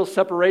 You're going to feel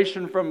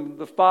separation from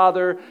the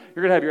Father.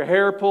 You're going to have your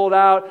hair pulled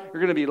out.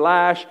 You're going to be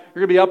lashed.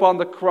 You're going to be up on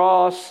the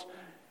cross.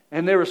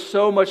 And there was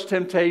so much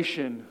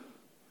temptation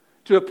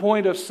to a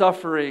point of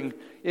suffering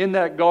in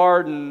that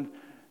garden,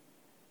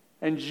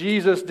 and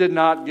Jesus did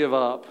not give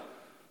up.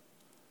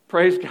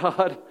 Praise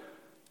God.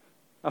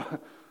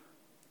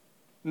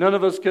 None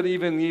of us could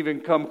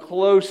even come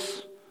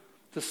close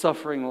to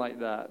suffering like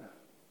that.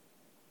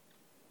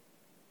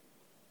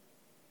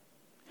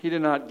 He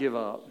did not give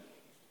up.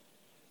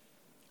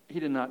 He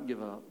did not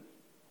give up.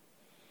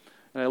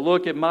 And I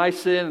look at my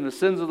sin and the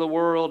sins of the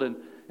world, and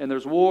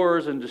there's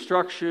wars and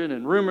destruction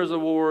and rumors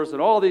of wars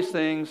and all these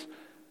things,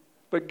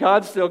 but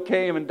God still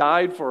came and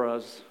died for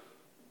us.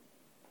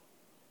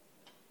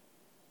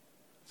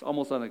 It's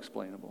almost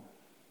unexplainable.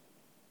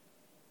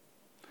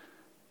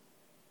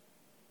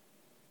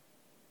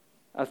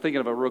 I was thinking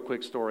of a real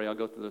quick story. I'll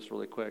go through this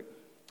really quick.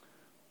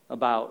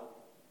 About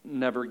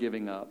never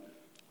giving up.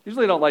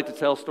 Usually I don't like to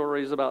tell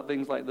stories about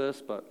things like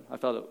this, but I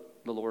felt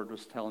that the Lord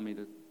was telling me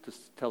to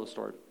tell the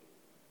story.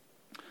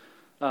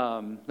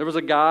 There was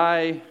a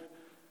guy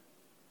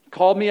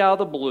called me out of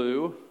the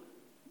blue,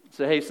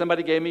 said, hey,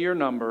 somebody gave me your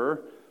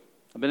number.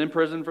 I've been in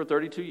prison for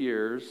 32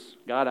 years,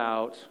 got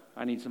out,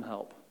 I need some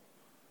help.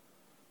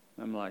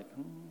 I'm like,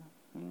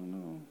 I don't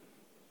know.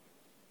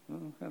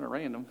 Well, kind of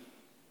random.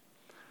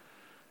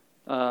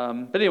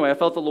 But anyway, I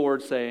felt the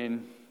Lord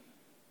saying,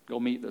 go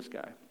meet this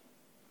guy.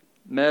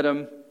 Met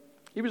him.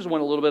 He just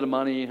wanted a little bit of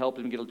money, helped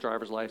him get a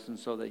driver's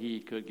license so that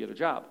he could get a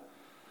job.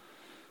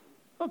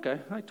 Okay,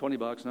 like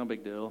 $20, no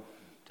big deal.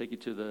 Take you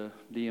to the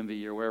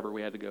DMV or wherever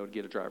we had to go to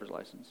get a driver's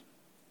license.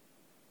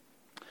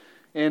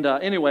 And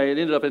anyway, it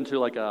ended up into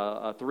like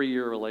a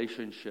 3-year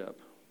relationship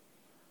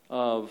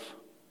of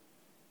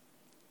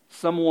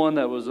someone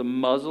that was a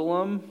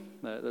Muslim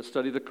that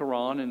studied the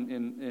Quran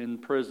in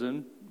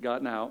prison,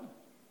 gotten out.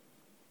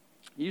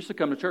 He used to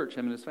come to church,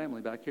 him and his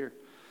family back here.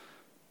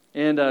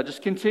 And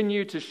just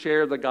continue to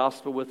share the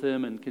gospel with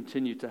him and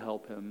continue to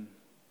help him.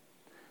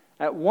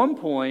 At one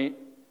point,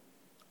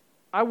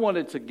 I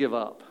wanted to give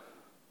up.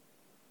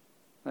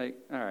 Like,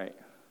 all right,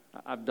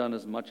 I've done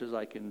as much as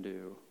I can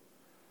do.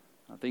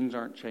 Things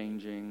aren't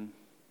changing.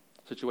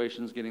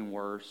 Situation's getting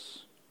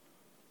worse.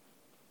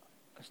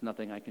 There's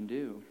nothing I can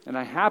do. And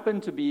I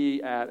happened to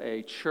be at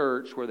a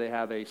church where they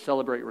have a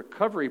Celebrate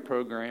Recovery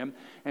program,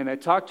 and I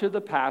talked to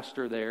the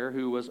pastor there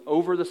who was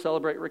over the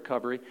Celebrate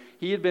Recovery.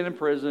 He had been in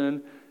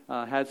prison,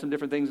 had some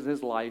different things in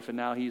his life, and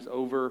now he's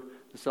over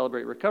the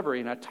Celebrate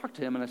Recovery. And I talked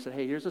to him, and I said,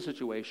 hey, here's the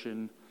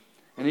situation.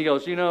 And he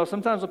goes,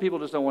 sometimes when people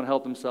just don't want to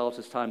help themselves,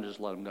 it's time to just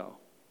let them go.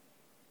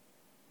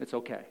 It's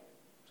okay.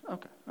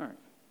 Okay, all right,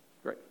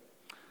 great.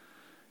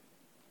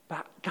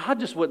 But God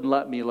just wouldn't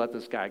let me let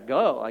this guy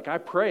go. Like I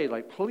prayed,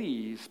 like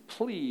please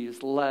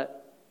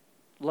let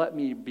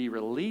me be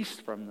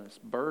released from this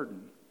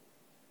burden.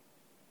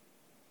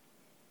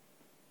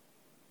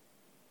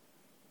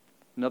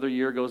 Another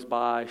year goes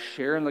by,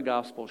 sharing the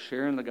gospel.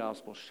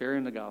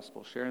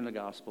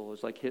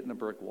 It's like hitting a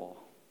brick wall.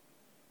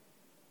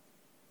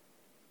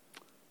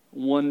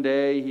 One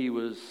day he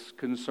was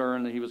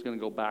concerned that he was going to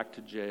go back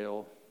to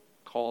jail.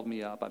 Called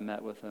me up, I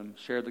met with him,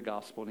 shared the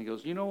gospel, and he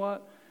goes, you know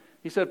what?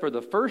 He said, for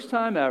the first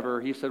time ever,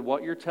 he said,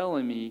 what you're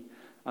telling me,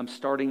 I'm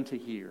starting to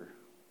hear.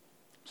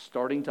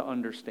 Starting to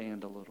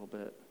understand a little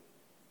bit.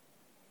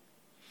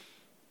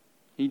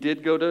 He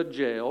did go to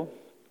jail,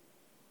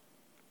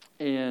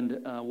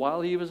 and while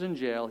he was in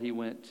jail, he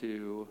went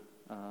to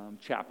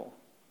chapel.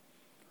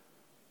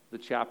 The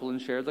chaplain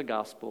shared the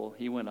gospel.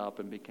 He went up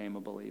and became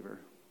a believer.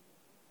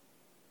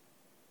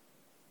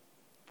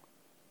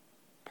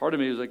 Part of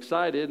me was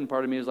excited, and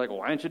part of me was like, well,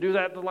 why didn't you do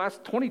that the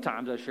last 20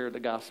 times I shared the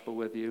gospel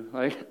with you?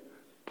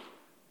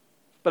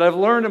 But I've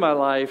learned in my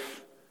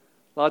life,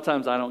 a lot of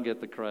times I don't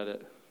get the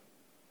credit.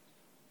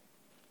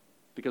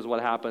 Because what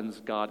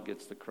happens, God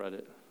gets the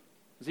credit.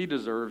 Because He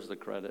deserves the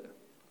credit.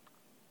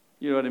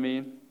 You know what I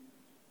mean?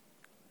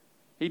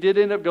 He did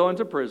end up going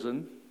to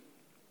prison,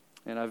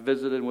 and I've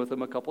visited with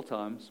him a couple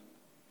times.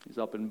 He's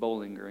up in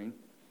Bowling Green.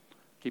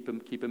 Keep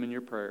him in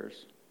your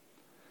prayers.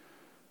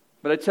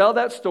 But I tell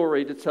that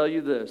story to tell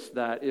you this,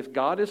 that if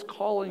God is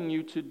calling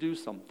you to do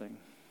something,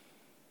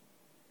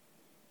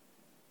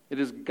 it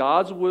is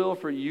God's will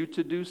for you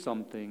to do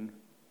something,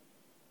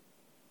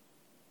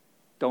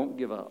 Don't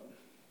give up.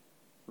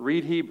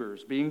 Read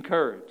Hebrews. Be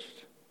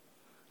encouraged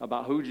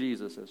about who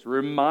Jesus is.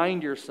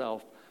 Remind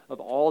yourself of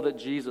all that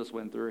Jesus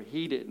went through.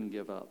 He didn't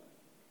give up.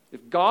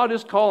 If God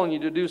is calling you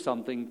to do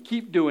something,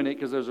 keep doing it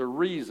because there's a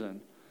reason.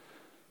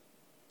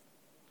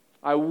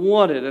 I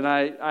wanted, and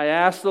I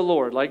asked the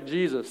Lord, like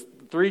Jesus,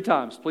 3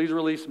 times, please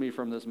release me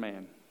from this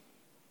man.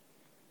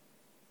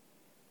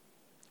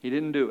 He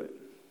didn't do it.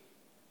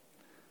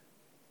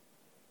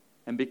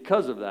 And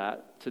because of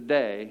that,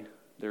 today,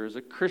 there is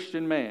a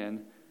Christian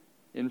man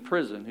in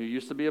prison who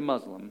used to be a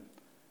Muslim,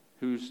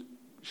 who's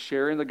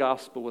sharing the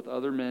gospel with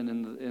other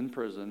men in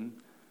prison,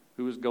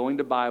 who is going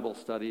to Bible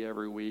study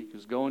every week,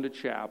 who's going to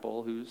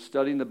chapel, who's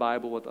studying the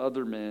Bible with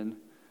other men,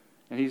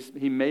 and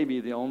he may be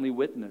the only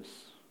witness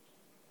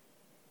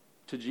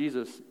to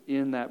Jesus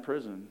in that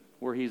prison,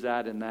 where he's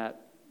at in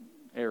that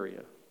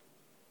area.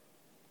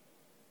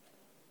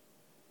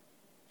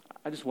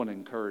 I just want to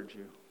encourage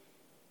you.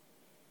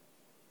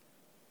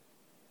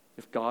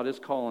 If God is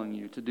calling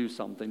you to do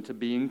something, to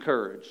be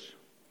encouraged,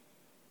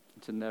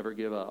 to never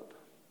give up,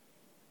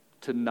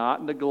 to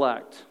not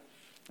neglect,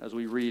 as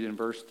we read in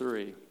verse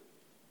 3.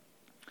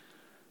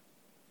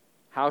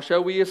 How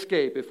shall we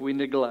escape if we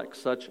neglect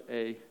such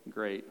a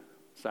great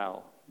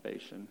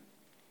salvation?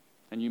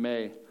 And you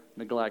may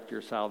neglect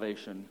your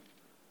salvation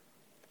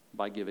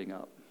by giving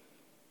up.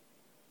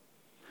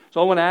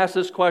 So I want to ask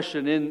this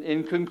question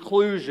in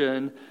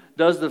conclusion: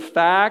 does the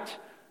fact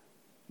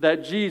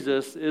that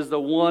Jesus is the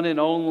one and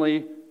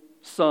only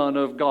Son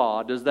of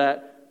God, does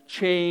that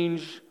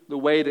change the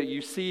way that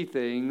you see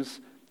things?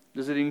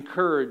 Does it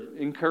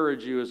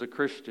encourage you as a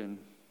Christian?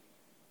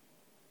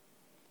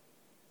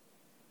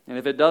 And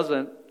if it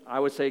doesn't, I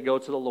would say go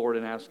to the Lord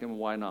and ask Him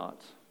why not.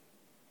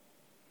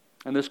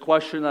 And this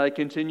question that I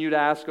continue to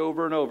ask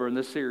over and over in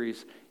this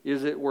series,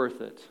 is it worth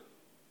it?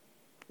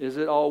 Is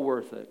it all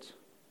worth it?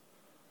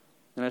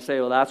 And I say,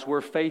 well, that's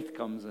where faith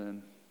comes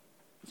in.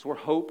 That's where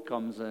hope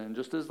comes in,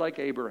 just as like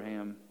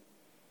Abraham.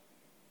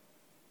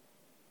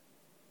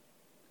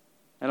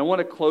 And I want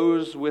to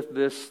close with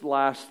this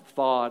last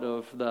thought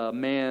of the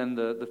man,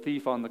 the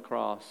thief on the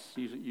cross.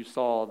 You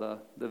saw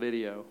the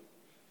video.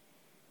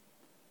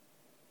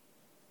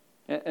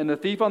 And the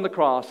thief on the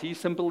cross, he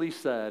simply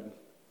said,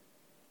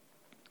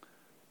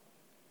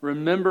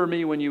 "Remember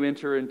me when you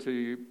enter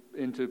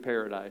into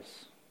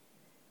paradise."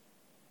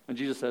 And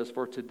Jesus says,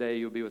 "For today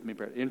you'll be with me in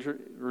paradise.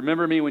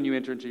 Remember me when you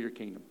enter into your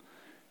kingdom."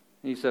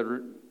 And he said,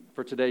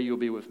 "For today you'll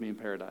be with me in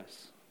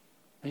paradise."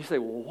 And you say,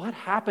 well, what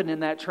happened in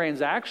that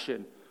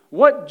transaction?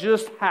 What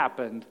just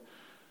happened?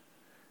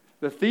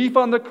 The thief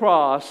on the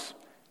cross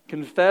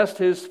confessed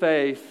his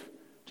faith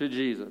to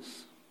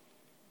Jesus.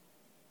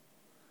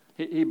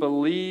 He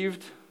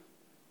believed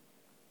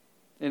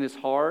in his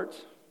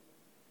heart,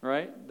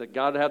 right, that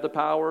God had the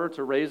power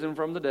to raise him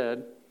from the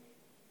dead.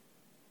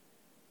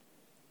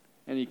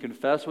 And he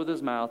confessed with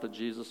his mouth that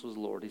Jesus was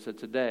Lord. He said,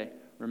 "Today,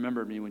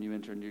 remember me when you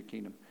enter into your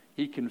kingdom."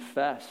 He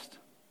confessed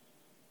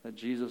that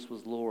Jesus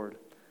was Lord.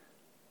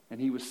 And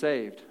he was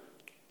saved,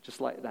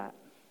 just like that.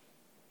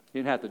 He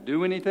didn't have to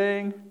do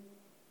anything.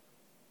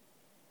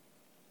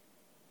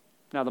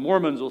 Now, the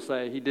Mormons will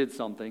say he did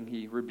something.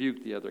 He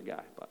rebuked the other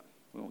guy, but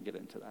we won't get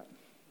into that.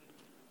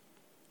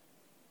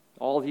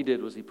 All he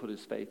did was he put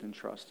his faith and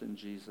trust in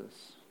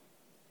Jesus.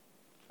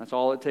 That's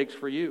all it takes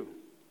for you.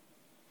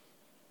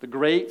 The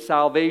great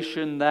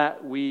salvation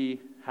that we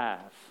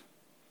have.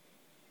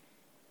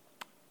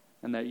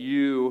 And that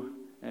you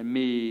and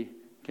me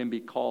can be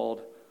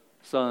called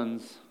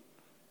sons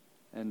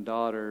and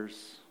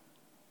daughters,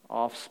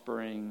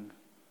 offspring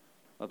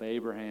of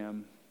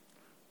Abraham,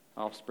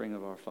 offspring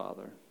of our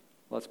Father.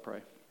 Let's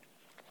pray.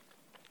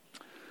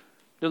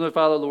 Dear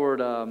Father,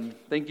 Lord,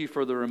 thank you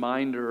for the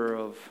reminder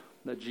of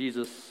that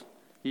Jesus,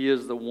 He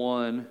is the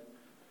one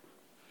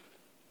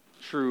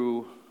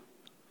true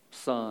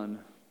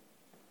Son.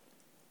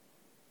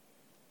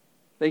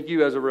 Thank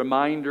you as a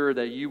reminder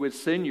that you would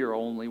send your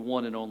only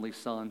one and only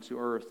Son to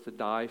earth to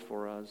die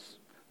for us,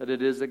 that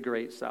it is a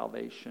great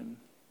salvation.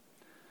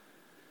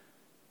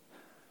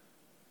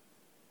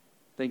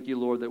 Thank you,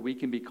 Lord, that we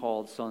can be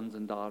called sons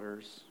and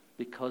daughters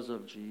because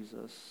of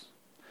Jesus.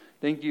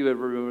 Thank you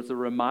as a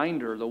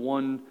reminder, the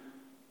one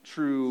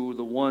true,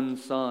 the one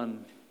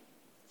Son,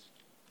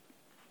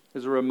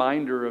 is a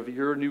reminder of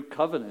your new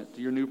covenant,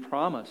 your new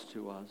promise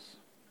to us,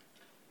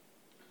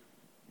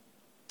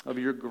 of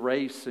your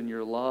grace and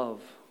your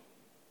love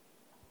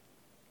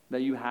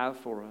that you have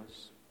for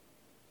us.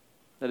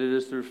 That it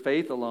is through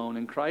faith alone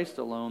in Christ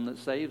alone that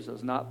saves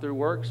us, not through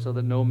works, so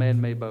that no man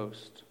may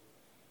boast.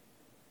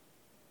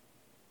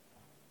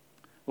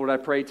 Lord, I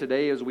pray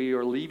today as we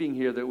are leaving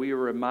here that we are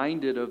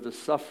reminded of the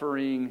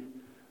suffering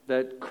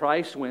that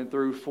Christ went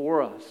through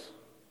for us.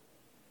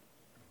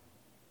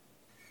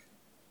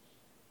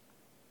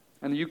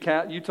 And you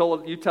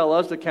tell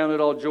us to count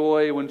it all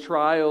joy when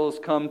trials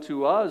come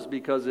to us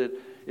because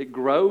it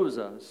grows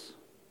us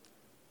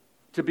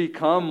to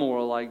become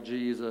more like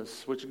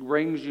Jesus, which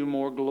brings you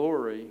more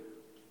glory.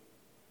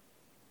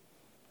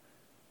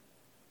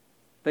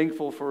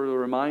 Thankful for the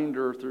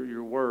reminder through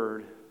your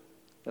word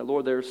That,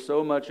 Lord, there's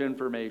so much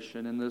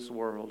information in this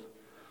world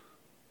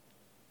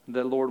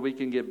that, Lord, we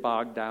can get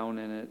bogged down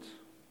in it.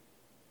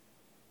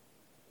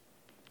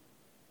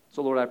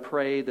 So, Lord, I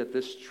pray that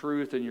this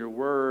truth in your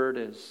word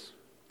is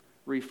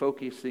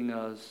refocusing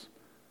us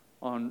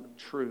on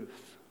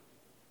truth.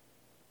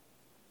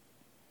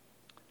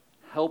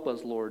 Help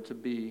us, Lord, to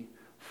be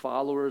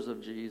followers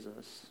of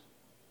Jesus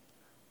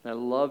that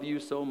love you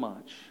so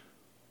much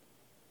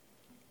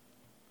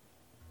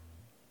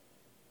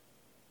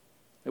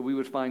that we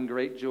would find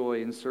great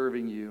joy in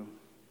serving you,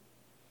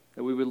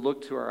 that we would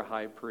look to our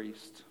high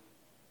priest,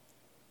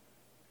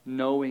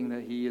 knowing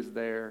that he is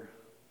there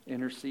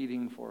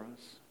interceding for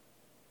us.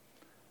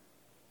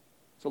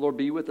 So, Lord,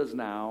 be with us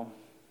now.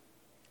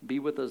 Be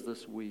with us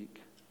this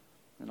week.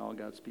 And all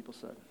God's people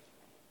said.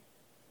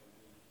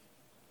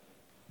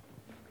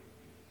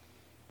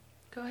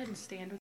 Go ahead and stand with